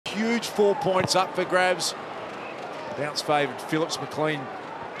huge 4 points up for grabs. Bounce favoured Phillips. McLean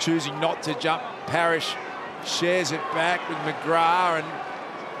choosing not to jump. Parrish shares it back with McGrath, and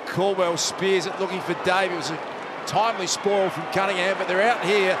Caldwell spears it looking for Dave. It was a timely spoil from Cunningham, but they're out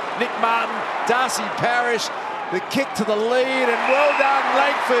here. Nick Martin, Darcy Parrish, the kick to the lead, and well done,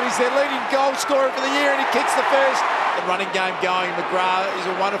 Langford. He's their leading goal scorer for the year, and he kicks the first. The running game going. McGrath is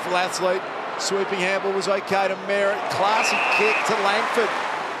a wonderful athlete. Sweeping handball was okay to Merritt. Classy kick to Langford.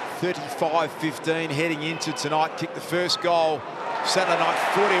 35-15 heading into tonight. Kicked the first goal. Saturday night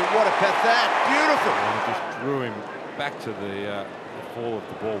footy. What about that? Beautiful. And just drew him back to the fall of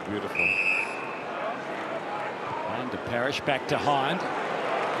the ball beautifully. And to Parrish, back to Hind.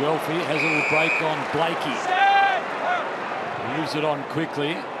 Guelphy has a little break on Blakey. Moves it on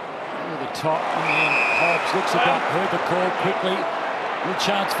quickly. Over the top, and then Hobbs looks about, heard the call quickly. Good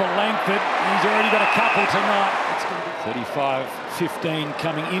chance for Langford. He's already got a couple tonight. It's going to be 35-15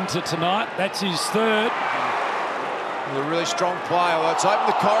 coming into tonight. That's his third. A really strong play. Well, it's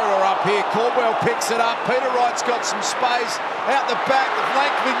opened the corridor up here. Caldwell picks it up. Peter Wright's got some space out the back. If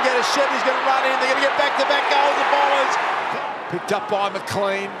Langford can get a shot, he's going to run in. They're going to get back-to-back goals. The bowlers picked up by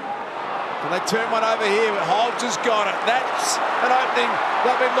McLean. And they turn one over here, but Hobbs has got it. That's an opening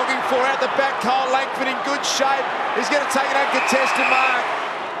they've been looking for out the back. Cole Langford in good shape. He's going to take an uncontested mark.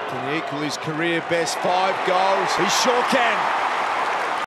 Can he equal his career best 5 goals? He sure can.